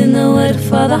weeps in the wood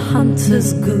for the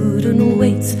hunter's good, and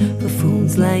waits for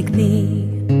fools like thee.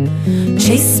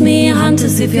 Chase me,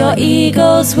 hunters, if your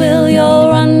egos will. You'll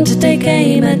run to take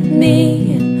aim at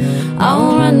me.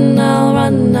 I'll run, I'll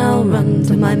run, I'll run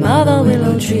to my mother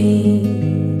willow tree.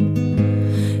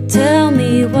 Tell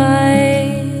me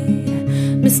why,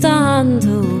 Mr.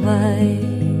 Hunter, why?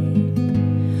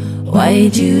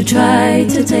 Why'd you try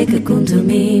to take a gun to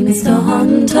me, Mr.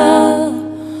 Hunter?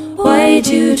 Why'd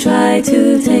you try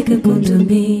to take a gun to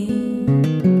me?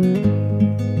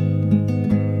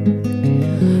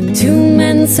 Two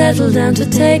men settle down to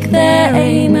take their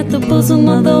aim at the bosom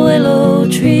of the willow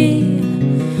tree.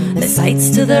 Their sights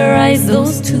to their eyes,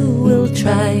 those two will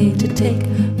try to take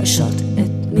a shot at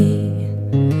me.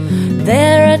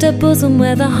 There at her bosom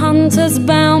where the hunters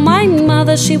bow, my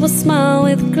mother, she will smile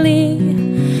with glee,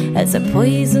 as her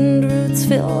poisoned roots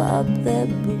fill up their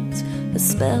boots, a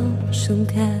spell she'll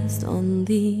cast on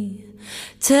thee.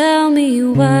 Tell me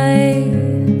why,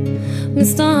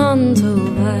 Mr. Hunter,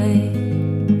 why?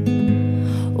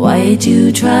 Why'd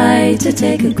you try to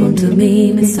take a gun to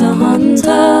me, Mr.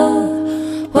 Hunter?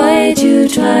 Why'd you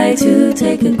try to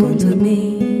take a gun to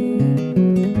me?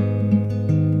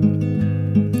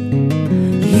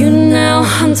 You now,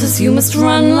 hunters, you must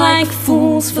run like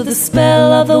fools, for the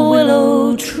spell of the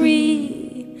willow tree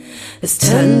has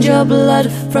turned your blood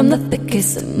from the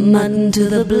thickest mud into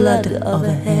the blood of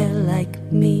a hare like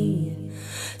me.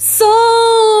 So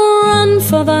run,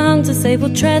 for the hunters, they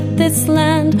will tread this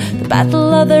land, the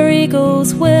battle of their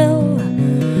egos will,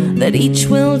 that each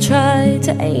will try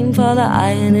to aim for the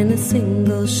iron, and a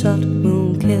single shot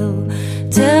will kill.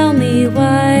 Tell me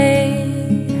why,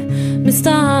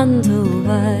 Mr. Hunter,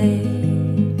 why?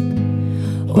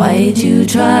 Why'd you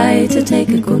try to take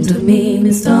a gun to me,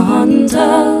 Mr.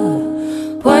 Hunter?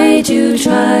 Why'd you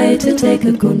try to take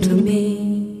a gun to me?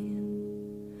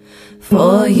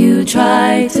 For you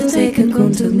tried to take a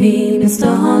gun to me, Mr.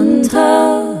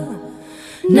 Hunter.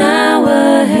 Now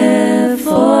ahead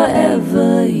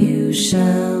forever you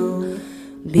shall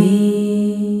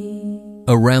be.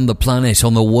 Around the planet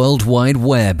on the World Wide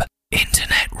Web.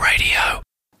 Internet radio.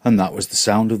 And that was the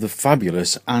sound of the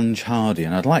fabulous Ange Hardy.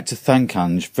 And I'd like to thank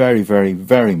Ange very, very,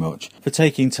 very much for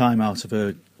taking time out of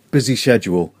her busy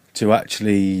schedule to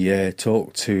actually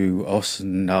talk to us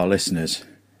and our listeners.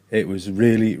 It was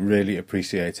really, really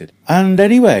appreciated. And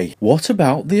anyway, what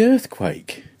about the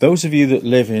earthquake? Those of you that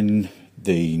live in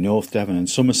the North Devon and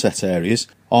Somerset areas,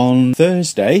 on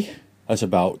Thursday at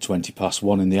about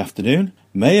 1:20 in the afternoon,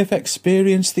 may have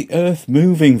experienced the earth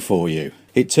moving for you.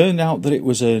 It turned out that it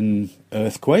was an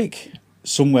earthquake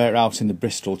somewhere out in the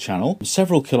Bristol Channel,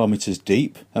 several kilometres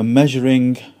deep and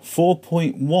measuring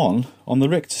 4.1 on the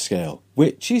Richter scale,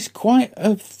 which is quite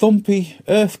a thumpy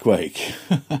earthquake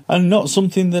and not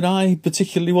something that I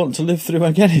particularly want to live through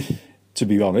again, to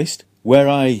be honest. Where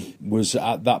I was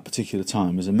at that particular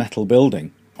time was a metal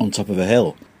building on top of a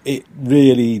hill. It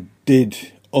really did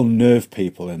unnerve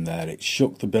people in there. It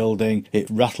shook the building, it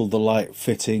rattled the light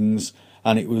fittings,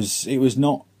 and it was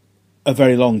not a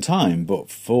very long time, but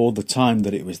for the time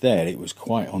that it was there, it was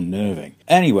quite unnerving.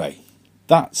 Anyway,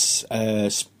 that's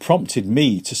prompted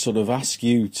me to sort of ask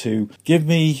you to give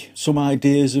me some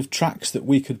ideas of tracks that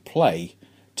we could play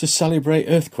to celebrate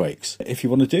earthquakes. If you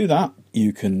want to do that,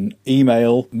 you can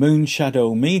email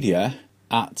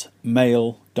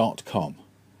moonshadowmedia@mail.com.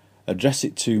 Address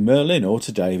it to Merlin or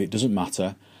to Dave, it doesn't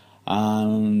matter,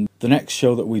 and the next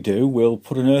show that we do, we'll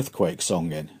put an earthquake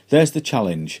song in. There's the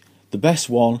challenge. The best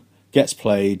one gets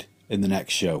played in the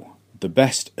next show. The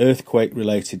best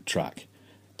earthquake-related track.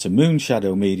 To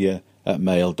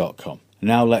moonshadowmedia@mail.com.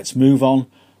 Now let's move on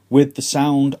with the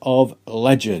sound of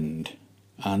legend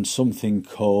and something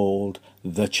called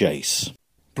The Chase.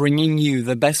 Bringing you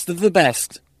the best of the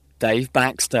best, Dave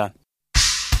Baxter.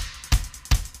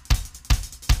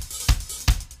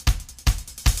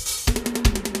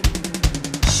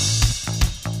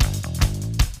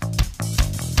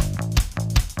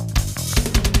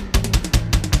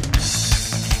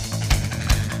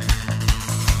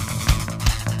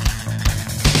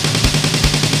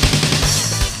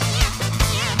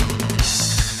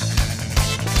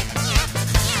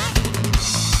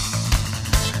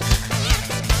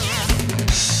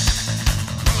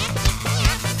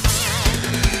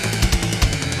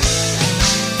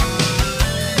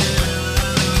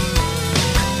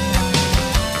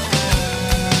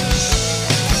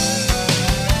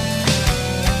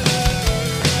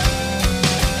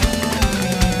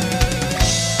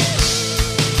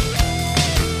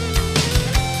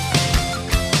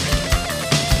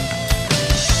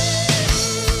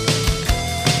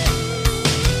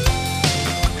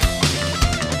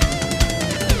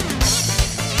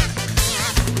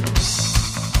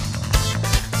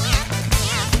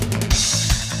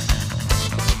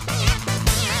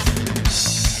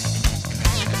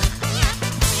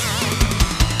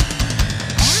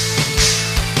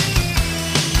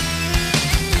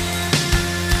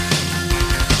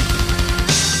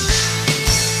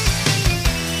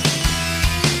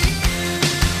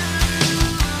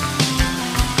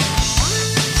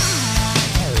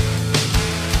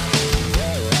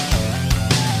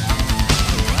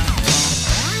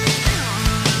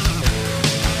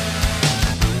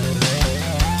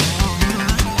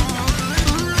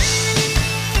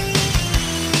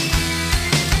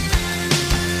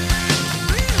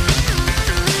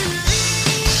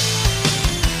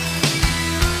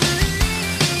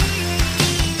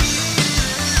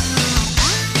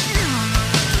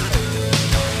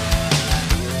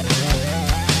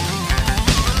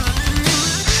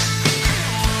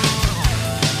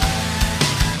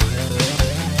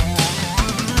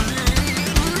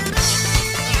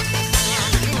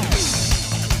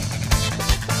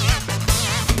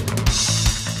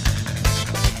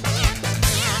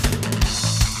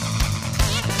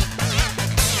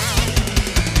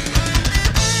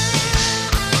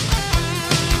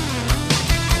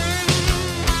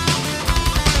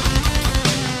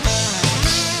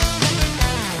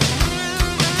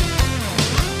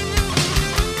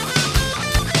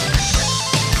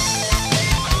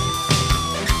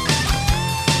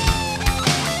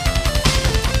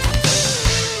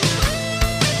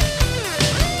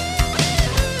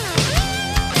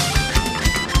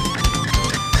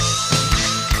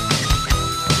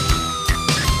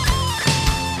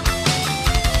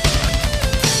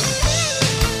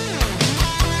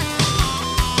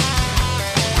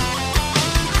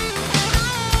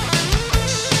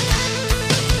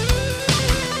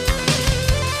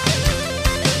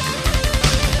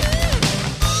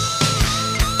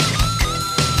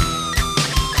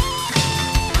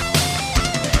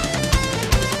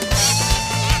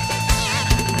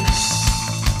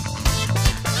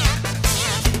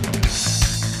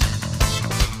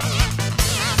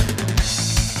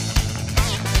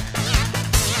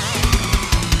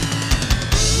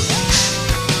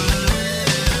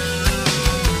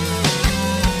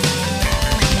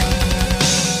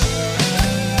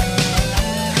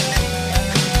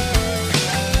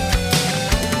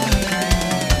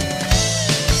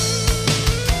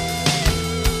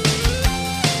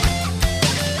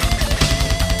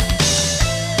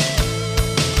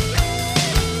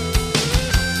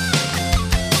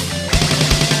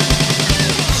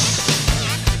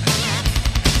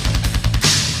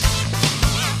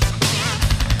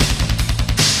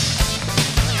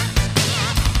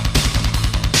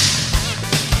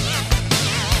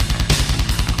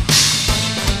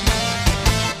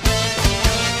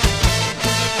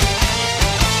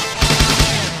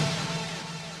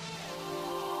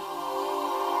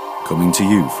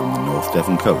 you from the North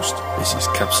Devon coast. This is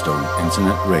Capstone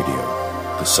Internet Radio,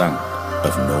 the sound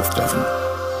of North Devon.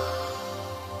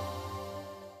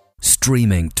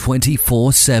 Streaming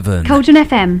 24/7. Cauldron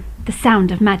FM, the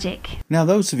sound of magic. Now,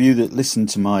 those of you that listen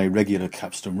to my regular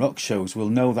Capstone Rock shows will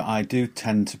know that I do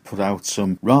tend to put out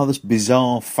some rather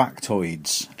bizarre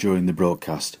factoids during the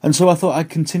broadcast, and so I thought I'd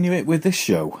continue it with this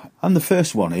show. And the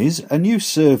first one is, a new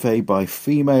survey by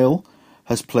Female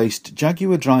has placed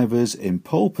Jaguar drivers in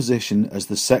pole position as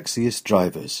the sexiest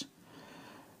drivers.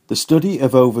 The study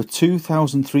of over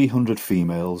 2,300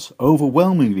 females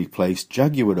overwhelmingly placed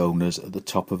Jaguar owners at the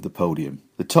top of the podium.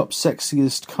 The top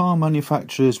sexiest car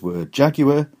manufacturers were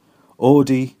Jaguar,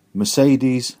 Audi,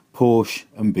 Mercedes, Porsche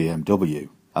and BMW.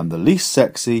 And the least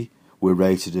sexy were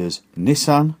rated as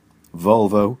Nissan,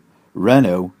 Volvo,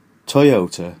 Renault,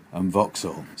 Toyota and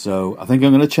Vauxhall. So I think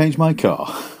I'm going to change my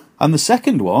car. And the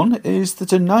second one is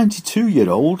that a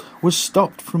 92-year-old was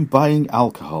stopped from buying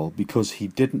alcohol because he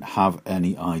didn't have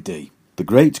any ID. The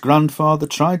great-grandfather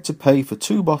tried to pay for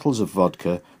 2 bottles of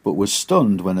vodka but was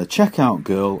stunned when a checkout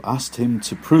girl asked him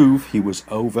to prove he was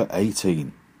over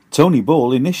 18. Tony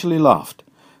Ball initially laughed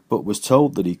but was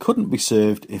told that he couldn't be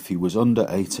served if he was under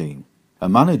 18. A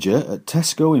manager at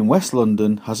Tesco in West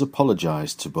London has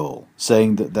apologised to Ball,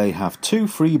 saying that they have 2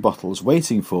 free bottles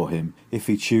waiting for him if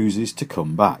he chooses to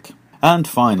come back. And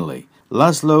finally,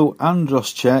 Laszlo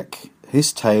Androszczek,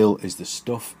 his tale is the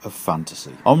stuff of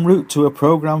fantasy. En route to a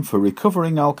programme for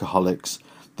recovering alcoholics,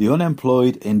 the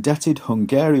unemployed, indebted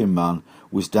Hungarian man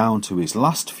was down to his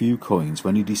last few coins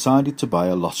when he decided to buy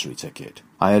a lottery ticket.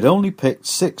 I had only picked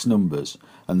 6 numbers,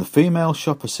 and the female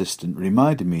shop assistant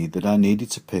reminded me that I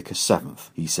needed to pick a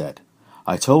 7th, he said.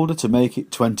 I told her to make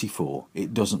it 24.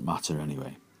 It doesn't matter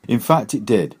anyway. In fact, it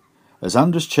did, as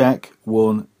Androszczek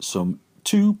won some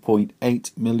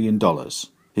 $2.8 million.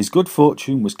 His good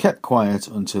fortune was kept quiet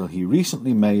until he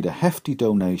recently made a hefty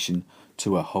donation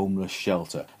to a homeless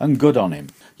shelter. And good on him.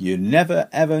 You never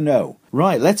ever know.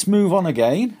 Right, let's move on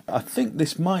again. I think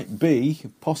this might be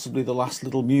possibly the last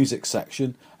little music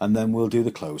section, and then we'll do the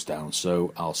close down.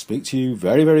 So I'll speak to you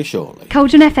very, very shortly.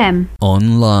 Cauldron FM.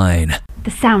 Online.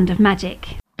 The sound of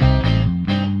magic.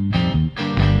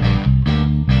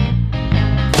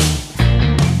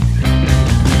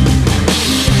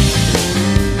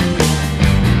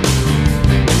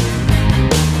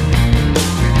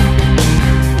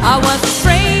 I was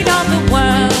afraid of the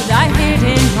world I hid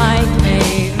in my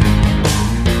cave.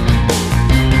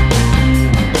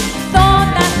 Thought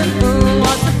that the fool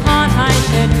was the part I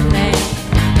should play.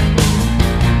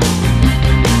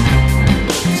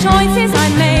 Choices I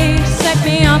made set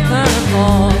me up for a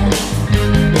fall.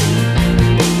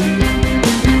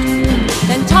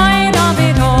 Then tired of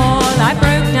it all, I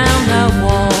broke down the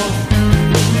wall.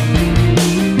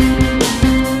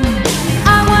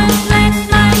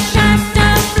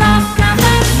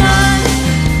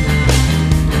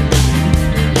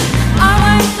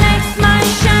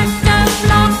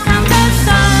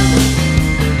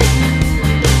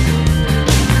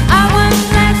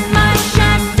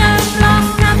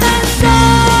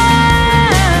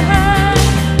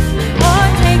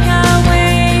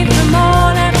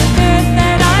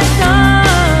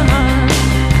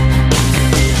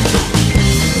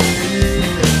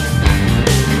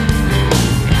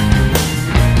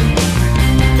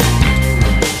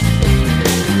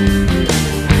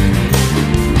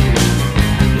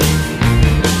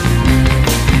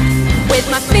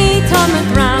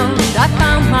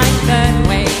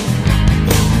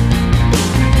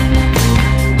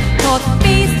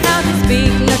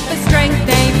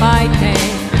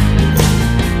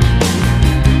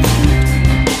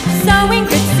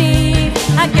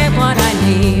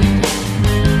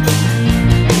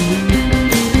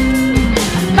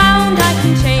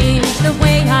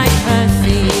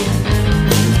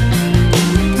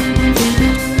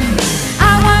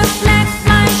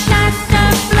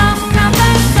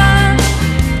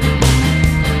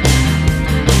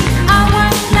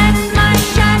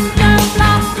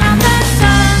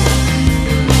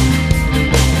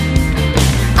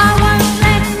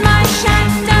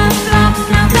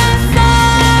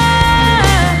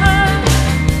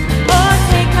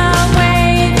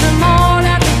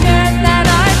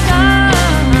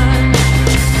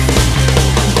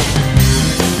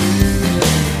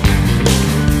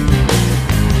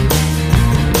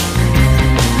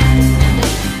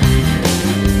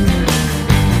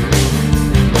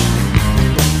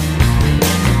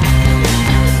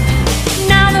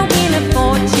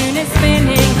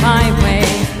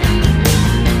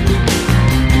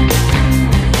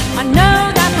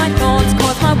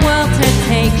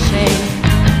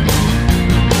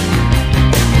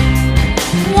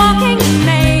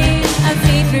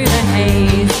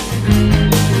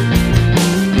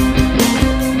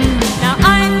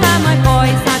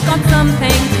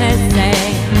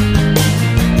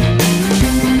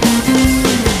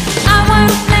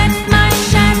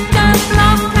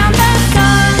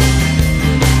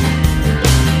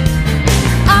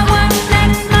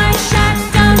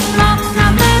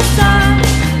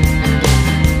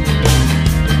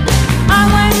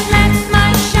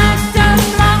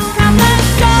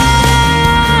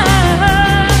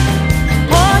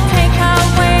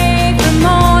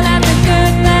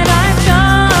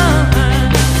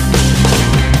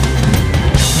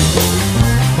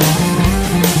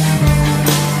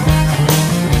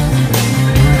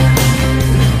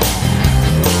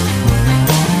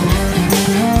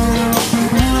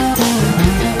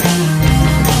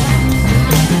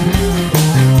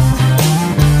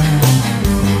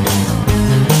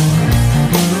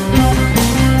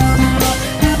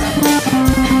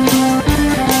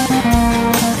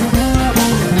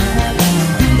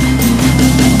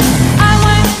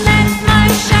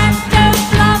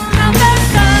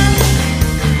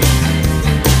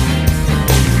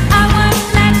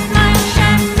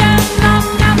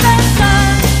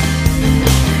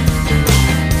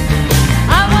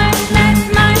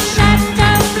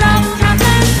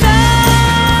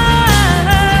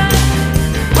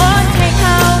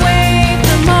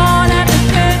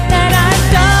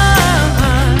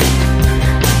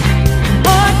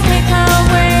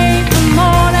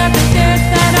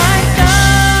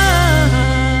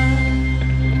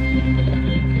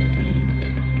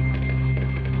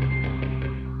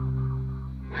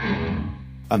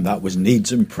 and that was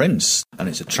Needs and Prince, and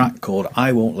it's a track called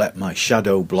I Won't Let My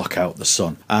Shadow Block Out the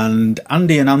Sun. And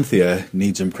Andy and Anthea,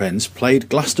 Needs and Prince, played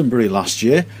Glastonbury last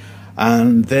year,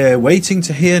 and they're waiting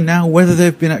to hear now whether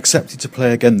they've been accepted to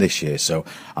play again this year. So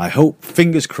I hope,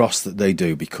 fingers crossed, that they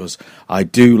do, because I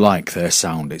do like their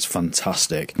sound. It's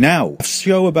fantastic. Now, a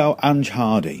show about Ange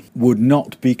Hardy would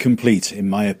not be complete, in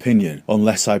my opinion,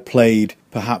 unless I played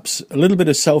perhaps a little bit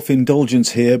of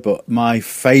self-indulgence here, but my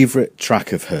favourite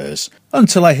track of hers,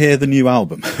 until I hear the new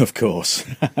album, of course.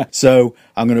 So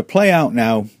I'm going to play out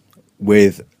now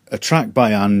with a track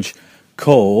by Ange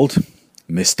called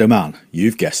Mr. Man.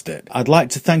 You've guessed it. I'd like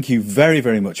to thank you very,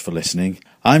 very much for listening.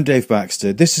 I'm Dave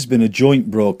Baxter. This has been a joint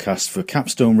broadcast for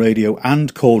Capstone Radio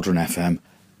and Cauldron FM,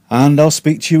 and I'll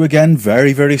speak to you again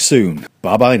very, very soon.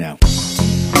 Bye-bye now.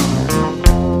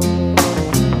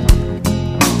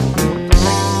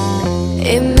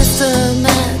 Hey, Mr.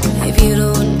 Man, if you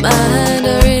don't mind,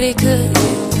 I really could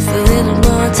use a little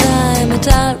more time. My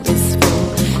diary's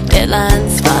full,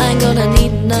 deadline's fine. Gonna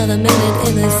need another minute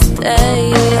in this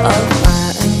day of mine.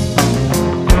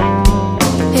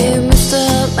 Hey, Mr.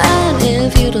 Man,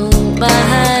 if you don't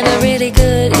mind, I really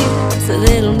could use a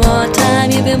little more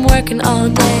time. You've been working all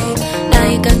day, now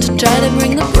you got to try to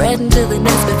bring the bread into the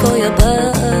nest before your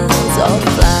birds all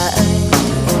fly.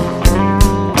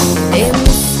 Hey, Mr.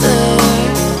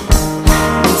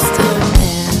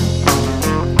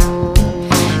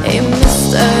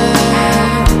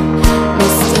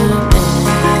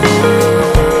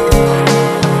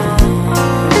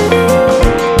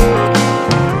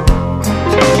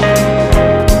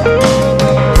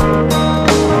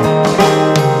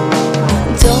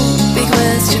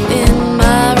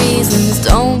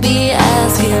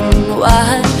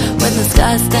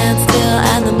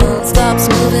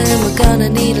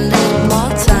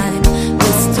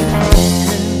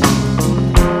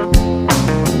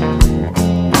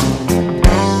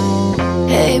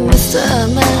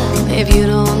 If you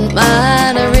don't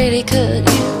mind, I really could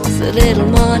use a little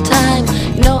more time.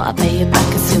 You know I'll pay you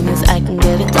back as soon as I can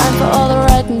get it done for all the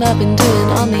writing I've been doing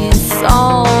on these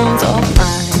songs of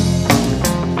mine.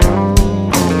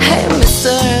 Hey,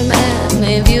 Mr. Man,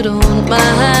 if you don't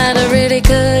mind, I really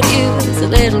could use a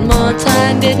little more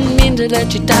time. Didn't mean to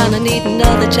let you down, I need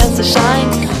another chance to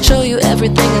shine. Show you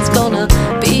everything is gonna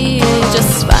be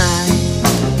just fine.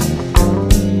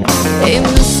 Hey,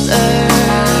 Mr.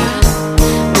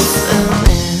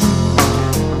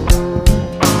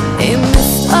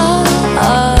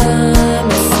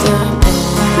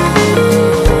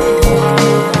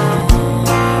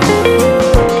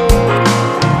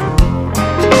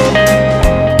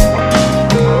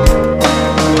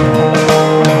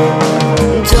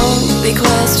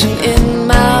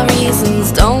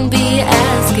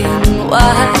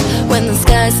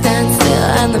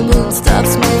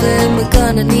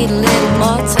 Need a little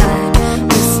more time,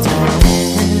 Mr.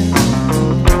 Man.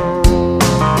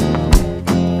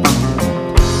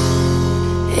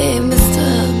 Hey, Mr.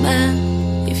 Man,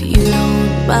 if you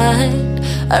don't mind,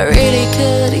 I really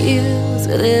could use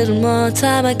a little more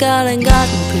time. I gotten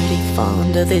pretty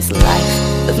fond of this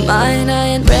life of mine.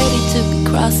 I ain't ready to be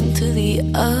crossing to the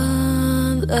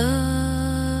other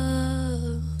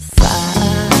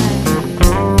side.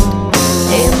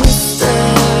 Hey, Mr.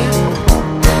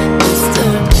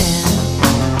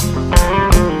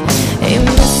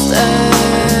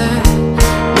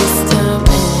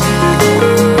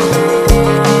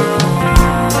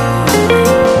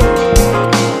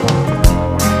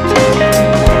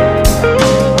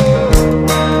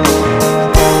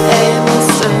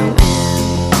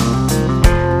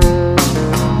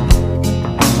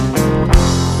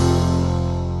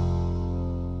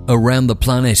 Around the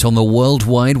planet on the World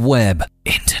Wide Web.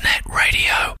 Internet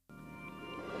radio.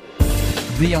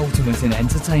 The ultimate in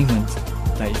entertainment.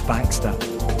 Dave Baxter.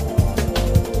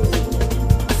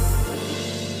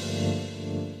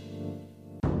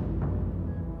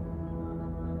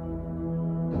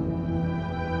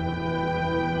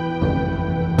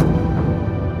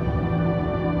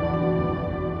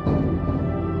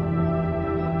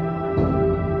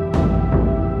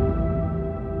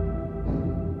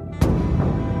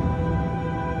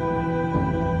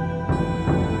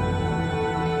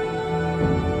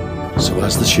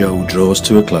 As the show draws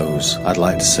to a close, I'd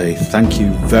like to say thank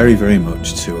you very, very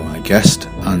much to my guest,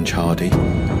 Ange Hardy.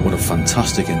 What a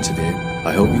fantastic interview.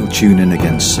 I hope you'll tune in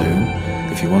again soon.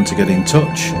 If you want to get in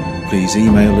touch, please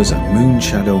email us at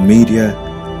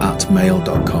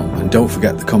moonsshadowmedia@mail.com. And don't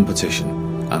forget the competition.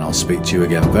 And I'll speak to you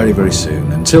again very, very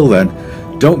soon. Until then,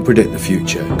 don't predict the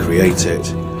future, create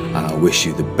it. And I wish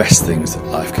you the best things that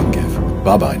life can give.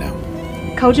 Bye-bye now.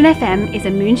 Cauldron FM is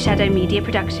a Moonshadow Media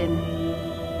production.